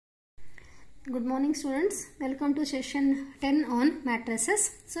Good morning students, welcome to session 10 on matrices.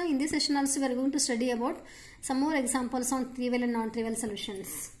 So in this session also we are going to study about some more examples on trivial and non-trivial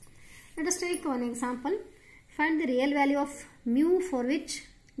solutions. Let us take one example. Find the real value of mu for which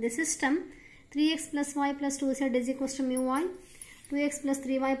the system 3x plus y plus 2z is equals to mu y, 2x plus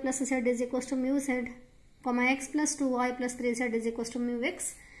 3y plus z is equals to mu z, x plus 2y plus 3z is equals to mu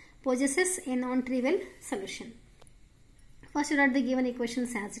x possesses a non-trivial solution. First you write the given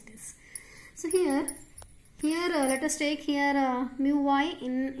equations as it is. So here let us take here mu y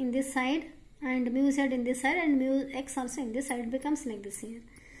in this side and mu z in this side and mu x also in this side. It becomes like this here.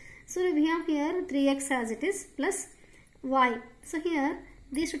 So we have here 3x as it is plus y. So here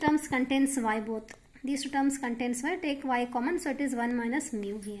these two terms contains y both. These two terms contains y. Take y common, so it is 1 minus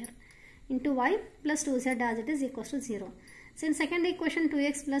mu here into y plus 2z as it is equals to 0. So in second equation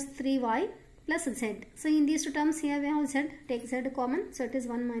 2x plus 3y plus z. So in these two terms here we have z, take z common, so it is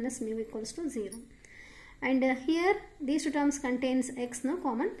 1 minus mu equals to 0. And here these two terms contains x no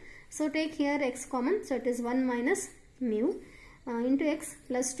common, so take here x common, so it is 1 minus mu into x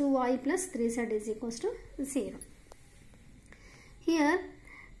plus 2y plus 3z is equals to 0. Here,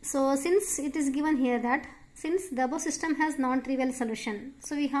 so since it is given here that since the above system has non-trivial solution,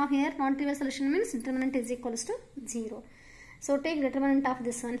 so we have here non-trivial solution means determinant is equals to 0. So take determinant of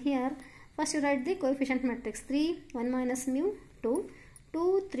this one here. First you write the coefficient matrix 3, 1 minus mu, 2,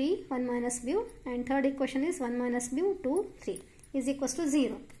 2, 3, 1 minus mu, and third equation is 1 minus mu, 2, 3 is equals to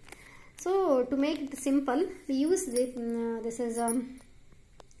 0. So to make it simple, we use the, this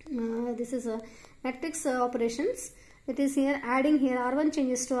is matrix operations. It is here adding here R1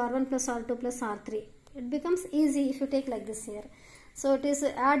 changes to R1 plus R2 plus R3. It becomes easy if you take like this here. So it is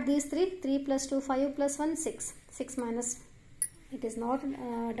add these 3 plus 2, 5 plus 1, 6, 6 minus, it is not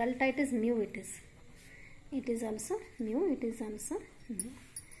delta, it is mu, it is also mu, it is also mu.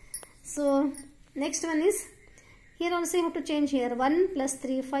 So next one is, here also you have to change here 1 plus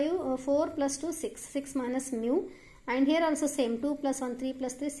 3, 5, 4 plus 2, 6, 6 minus mu, and here also same 2 plus 1, 3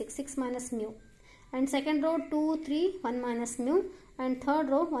 plus 3, 6, 6 minus mu, and second row 2, 3, 1 minus mu, and third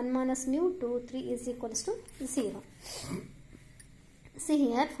row 1 minus mu, 2, 3 is equals to 0. See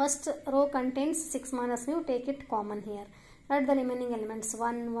here, first row contains 6 minus mu, take it common here. Write the remaining elements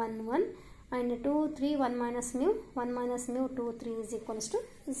 1, 1, 1 and 2, 3, 1 minus mu, 2, 3 is equals to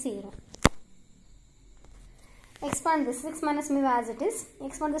 0. Expand this 6 minus mu as it is.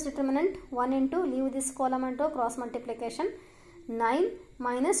 Expand this determinant 1 into, leave this column into cross multiplication 9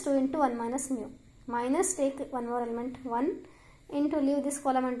 minus 2 into 1 minus mu. Minus take one more element 1 into, leave this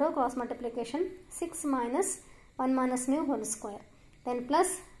column into cross multiplication 6 minus 1 minus mu whole square. Then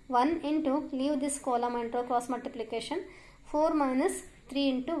plus 1 into, leave this column into cross multiplication 4 minus 3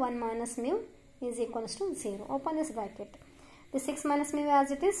 into 1 minus mu is equals to 0. Open this bracket. The 6 minus mu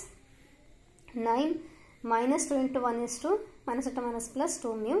as it is 9 minus 2 into 1 is 2 minus into minus plus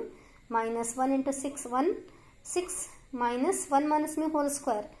 2 mu minus 1 into 6 1 6 minus 1 minus mu whole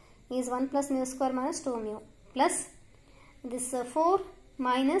square is 1 plus mu square minus 2 mu plus this 4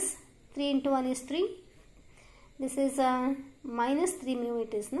 minus 3 into 1 is 3. This is minus 3 mu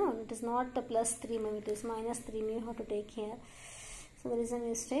it is, no, it is not plus 3 mu, it is minus 3 mu you have to take here. So there is a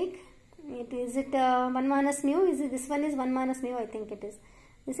mistake. Is it 1 minus mu? Is it, this one is 1 minus mu, I think it is.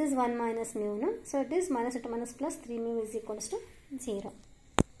 This is 1 minus mu, no? So it is minus into minus plus 3 mu is equals to 0.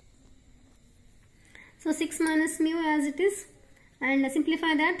 So 6 minus mu as it is, and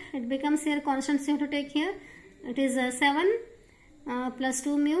simplify that, it becomes here constants you have to take here. It is 7 plus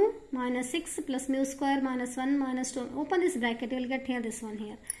 2 mu minus 6 plus mu square minus 1 minus 2. Open this bracket, you will get here this one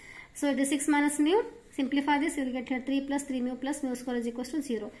here. So it is 6 minus mu. Simplify this, you will get here 3 plus 3 mu plus mu square is equals to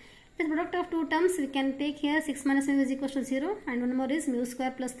 0. The product of two terms we can take here 6 minus mu is equals to 0, and one more is mu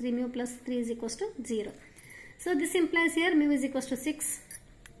square plus 3 mu plus 3 is equals to 0. So this implies here mu is equals to 6,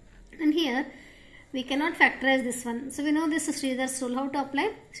 and here we cannot factorize this one. So we know this is Sridhar's rule. How to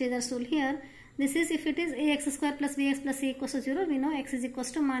apply Sridhar's rule here? This is, if it is ax square plus bx plus c equals to 0, we know x is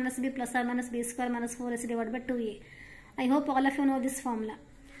equals to minus b plus or minus b square minus 4ac divided by 2a. I hope all of you know this formula.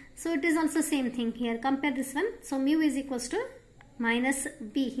 So it is also same thing here. Compare this one. So mu is equals to minus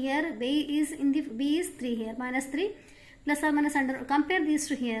b. Here b is 3 here. Minus 3 plus or minus under. Compare these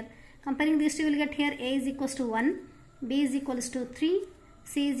two here. Comparing these two, you will get here a is equals to 1, b is equals to 3,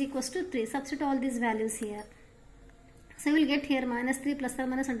 c is equals to 3. Substitute all these values here. So we will get here minus 3 plus or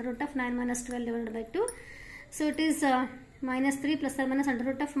minus under root of 9 minus 12 divided by 2. So it is minus 3 plus or minus under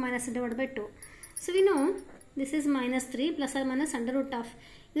root of minus divided by 2. So we know this is minus 3 plus or minus under root of,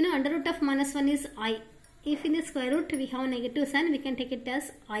 you know, under root of minus 1 is I. If in the square root we have a negative sign, we can take it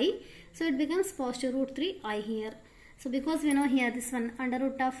as I. So it becomes positive root 3 I here. So because we know here this one under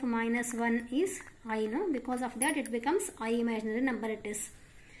root of minus 1 is I, no? Because of that it becomes I imaginary number it is.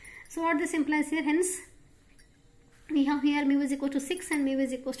 So what this implies here, hence we have here mu is equal to 6 and mu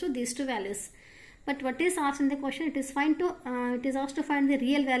is equal to these two values. But what is asked in the question, it is asked to find the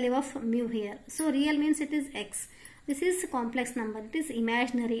real value of mu here. So real means it is x. This is complex number, it is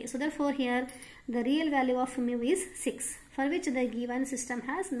imaginary. So therefore here the real value of mu is 6, for which the given system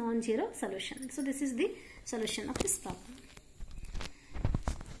has non-zero solution. So this is the solution of this problem.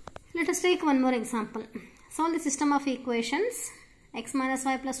 Let us take one more example. Solve the system of equations. X minus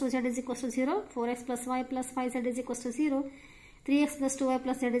y plus 2z is equal to 0, 4x plus y plus 5z is equal to 0, 3x plus 2y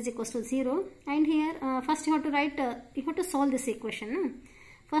plus z is equal to 0. And here first you have to write, you have to solve this equation. No?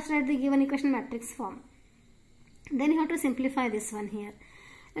 First write the given equation matrix form. Then you have to simplify this one here.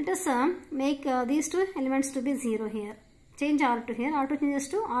 Let us make these two elements to be 0 here. Change R2 here. R2 changes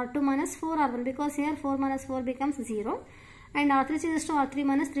to R2 minus 4R1 because here 4 minus 4 becomes 0. And R3 changes to R3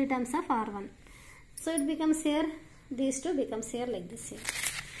 minus 3 times of R1. So it becomes here, these two becomes here like this here.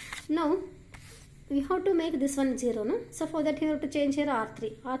 Now we have to make this one 0, no? So for that you have to change here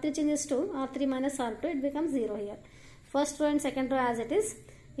R3. R3 changes to R3 minus R2, it becomes 0 here. First row and second row as it is.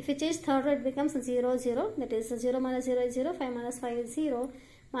 If you change third row, it becomes 0, 0. That is 0 minus 0 is 0, 5 minus 5 is 0.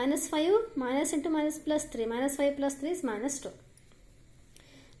 Minus 5, minus into minus plus 3. Minus 5 plus 3 is minus 2.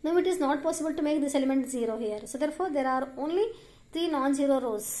 Now it is not possible to make this element 0 here. So therefore there are only 3 non-zero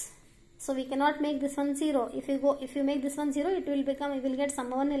rows. So we cannot make this one 0. If you make this one 0, it will become, you will get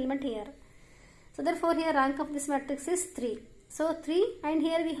some one element here. So therefore here rank of this matrix is 3. So 3, and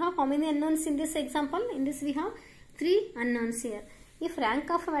here we have how many unknowns in this example? In this we have 3 unknowns here. If rank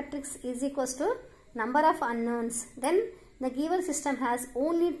of a matrix is equals to number of unknowns, then the given system has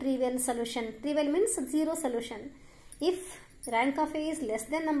only trivial solution. Trivial means 0 solution. If rank of A is less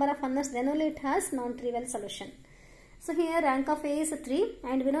than number of unknowns, then only it has non-trivial solution. So here rank of A is 3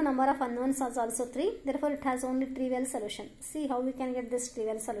 and we know number of unknowns is also 3. Therefore it has only trivial solution. See how we can get this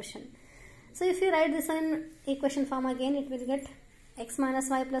trivial solution. So if you write this in equation form again, it will get x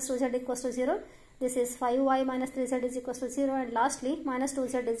minus y plus 2z equals to 0. This is 5y minus 3z is equals to 0, and lastly minus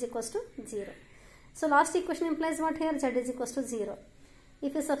 2z is equals to 0. So last equation implies what here? Z is equals to 0.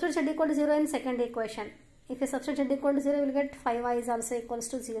 If you substitute z equal to 0 in second equation, if you substitute z equal to 0, you will get 5y is also equals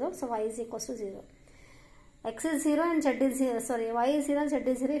to 0. So y is equals to 0. X is 0 and z is 0. Sorry, y is 0 and z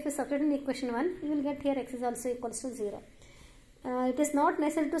is 0. If you substitute in equation 1, you will get here x is also equals to 0. It is not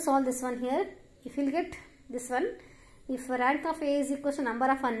necessary to solve this one here. If you will get this one, if rank of A is equal to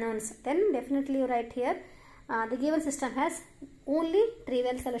number of unknowns, then definitely you write here the given system has only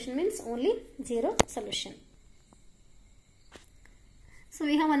trivial solution, means only 0 solution. So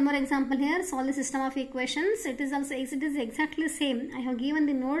we have one more example here. Solve the system of equations. It is exactly same. I have given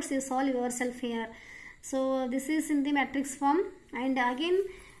the notes, you solve yourself here. So this is in the matrix form, and again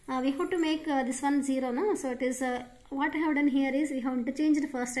we have to make this one 0, no? So it is what I have done here is we have interchanged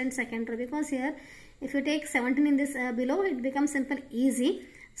first and second row, because here if you take 17 in this below, it becomes simple easy.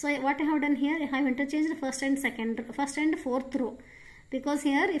 So what I have done here, I have interchanged first and fourth row, because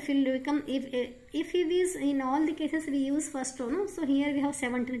here if it will become, if it is in all the cases we use first row, no? So here we have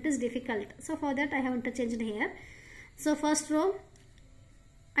 17, it is difficult. So for that I have interchanged here. So first row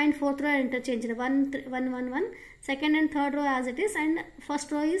and fourth row are interchanged, 1 1 1 1, second and third row as it is, and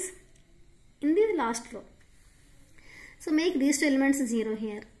first row is in the last row. So make these two elements 0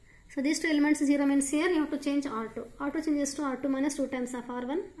 here. So these two elements 0 means here you have to change R2. R2 changes to R2 minus 2 times of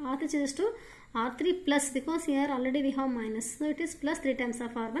R1. R3 changes to R3 plus, because here already we have minus. So it is plus 3 times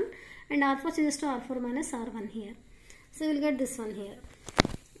of R1, and R4 changes to R4 minus R1 here. So you will get this one here.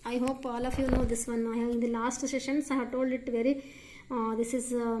 I hope all of you know this one. I have in the last sessions I have told it very, this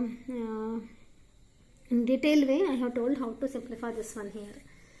is in detailed way I have told how to simplify this one here.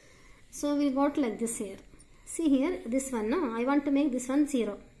 So we got like this here. See here, this one, no? I want to make this one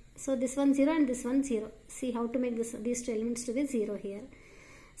 0. So this one 0 and this one 0. See how to make these two elements to be 0 here.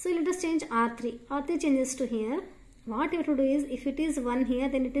 So let us change R3. R3 changes to here. What you have to do is, if it is 1 here,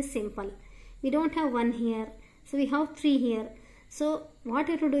 then it is simple. We don't have 1 here. So we have 3 here. So what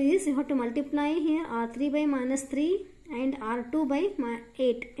you have to do is, you have to multiply here R3 by minus 3 and R2 by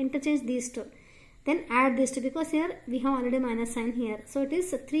 8. Interchange these two. Then add these two, because here we have already minus sign here. So it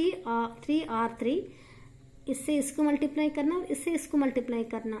is 3R3. इससे इसको multiply करना, इससे इसको multiply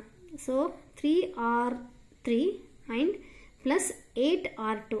करना. So 3R3 and plus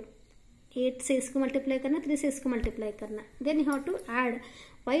 8R2. 8 से इसको multiply करना, 3 से इसको मल्टीप्लाई करना. Then you have to add.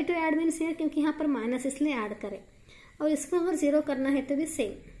 Why to add means here, क्योंकि यहाँ पर माइनस इसलिए ऐड करें. और इसको अगर 0 करना है तो भी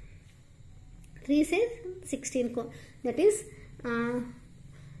सेम. 3 से 16 को, that is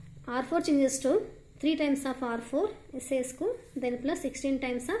R4 changes to 3 times of R4 इसे इसको then plus 16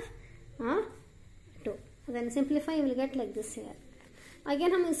 times of R2. Then simplify you will get like this here.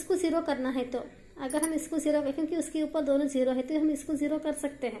 Again हम इसको जीरो करना है तो अगर हम इसको जीरो क्योंकि उसके ऊपर दोनों जीरो है तो हम इसको जीरो कर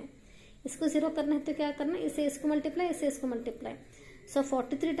सकते हैं. इसको जीरो करना है तो क्या करना है, इसे इसको मल्टीप्लाई इसे इसको multiply. So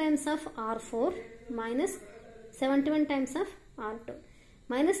 43 times of R4 minus 71 times of R2.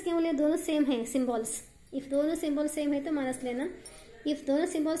 Minus क्यों ले, दोनों सेम है सिंबल्स. इफ दोनों सिंबल सेम है तो माइनस लेना, इफ दोनों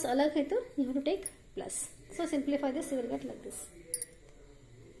सिंबल्स अलग है तो you have to take plus. So simplify this, you will get like this.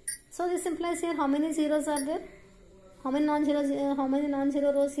 So this implies here how many zeros are there? How many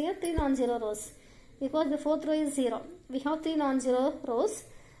non-zero rows here? 3 non-zero rows. Because the fourth row is 0. We have 3 non-zero rows.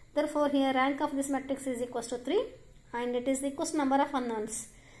 Therefore here rank of this matrix is equals to 3 and it is the equal number of unknowns.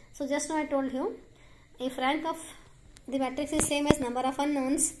 So just now I told you, if rank of the matrix is same as number of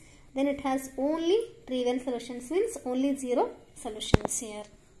unknowns, then it has only trivial solutions, means only 0 solutions here.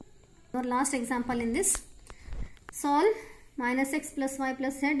 Our last example in this, solve minus x plus y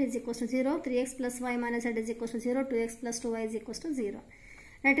plus z is equals to 0, 3x plus y minus z is equals to 0, 2x plus 2y is equals to 0.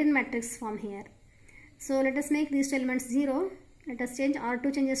 Write in matrix form here. So let us make these two elements 0. Let us change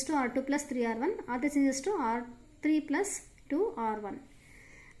R2 changes to R2 plus 3R1, R3 changes to R3 plus 2R1.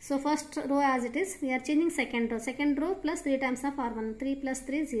 So first row as it is, we are changing second row plus 3 times of R1, 3 plus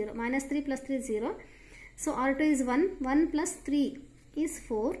 3 0, minus 3 plus 3 0. So R2 is 1, 1 plus 3 is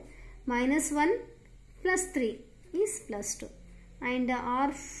 4, minus 1 plus 3 is plus 2, and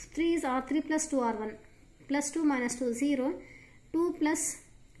R3 is R3 plus 2R1, plus 2 minus 2 0, 2 plus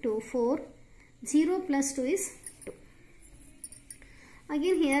 2 4, 0 plus 2 is 2.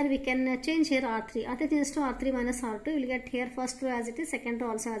 Again here we can change here R3, R3 changes to R3 minus R2, you will get here first row as it is, second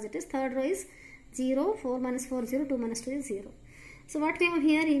row also as it is, third row is 0, 4 minus 4 0, 2 minus 2 is 0. So what we have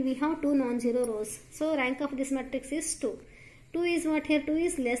here, we have 2 non-zero rows. So rank of this matrix is 2. 2 is what here, 2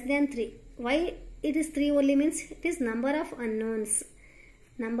 is less than 3. Why it is 3 only, means it is number of unknowns.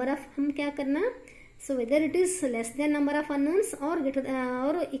 Number of हम क्या करना, so whether it is less than number of unknowns or greater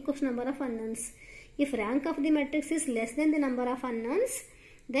or equal to number of unknowns. If rank of the matrix is less than the number of unknowns,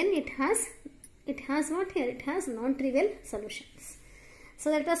 then it has what here, it has non-trivial solutions.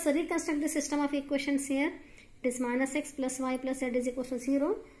 So let us reconstruct the system of equations here. It is minus x plus y plus z is equal to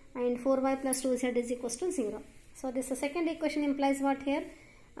 0 and 4y plus 2z is equal to 0. So this second equation implies what here,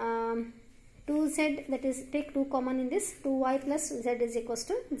 2z, that is take 2 common in this, 2y plus z is equal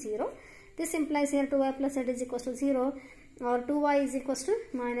to 0. This implies here 2y plus z is equal to 0, or 2y is equal to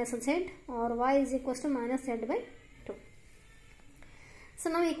minus z, or y is equal to minus z by 2. So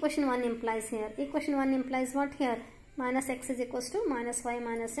now equation 1 implies here, equation 1 implies what here, minus x is equal to minus y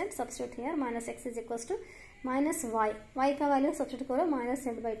minus z, substitute here, minus x is equal to minus y, y का value substitute करो minus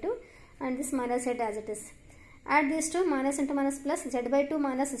z by 2 and this minus z as it is. Add these two, minus into minus plus, z by 2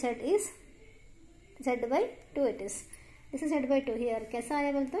 minus z is z by 2 it is. This is z by 2 here. कैसा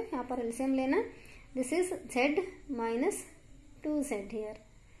आया बोलते हैं, यहाँ पर LCM लेना. This is z minus 2z here.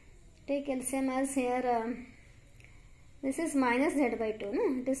 Take LCM as here. This is minus z by 2.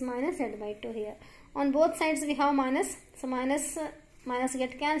 No, it is minus z by 2 here. On both sides we have minus. So minus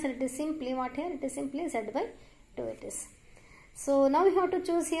get cancelled. It is simply what here? It is simply z by 2 it is. So now we have to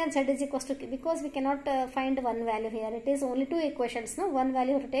choose here z is equal to k, because we cannot find one value here. It is only two equations. No, one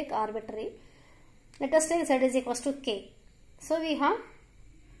value to take arbitrary. Let us take z is equal to k. So we have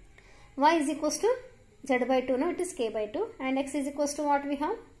y is equal to z by 2. No, it is k by 2. And x is equal to what we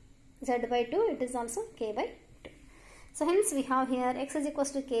have? Z by 2. It is also k by 2. So hence we have here x is equal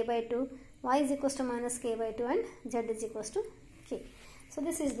to k by 2, y is equal to minus k by 2, and z is equal to k. So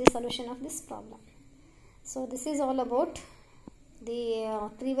this is the solution of this problem. So this is all about the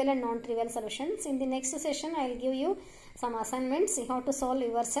trivial and non-trivial solutions. In the next session I will give you some assignments. You have to solve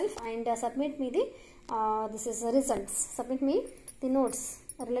yourself and submit me the this is the results. Submit me the notes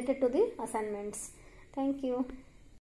related to the assignments. Thank you.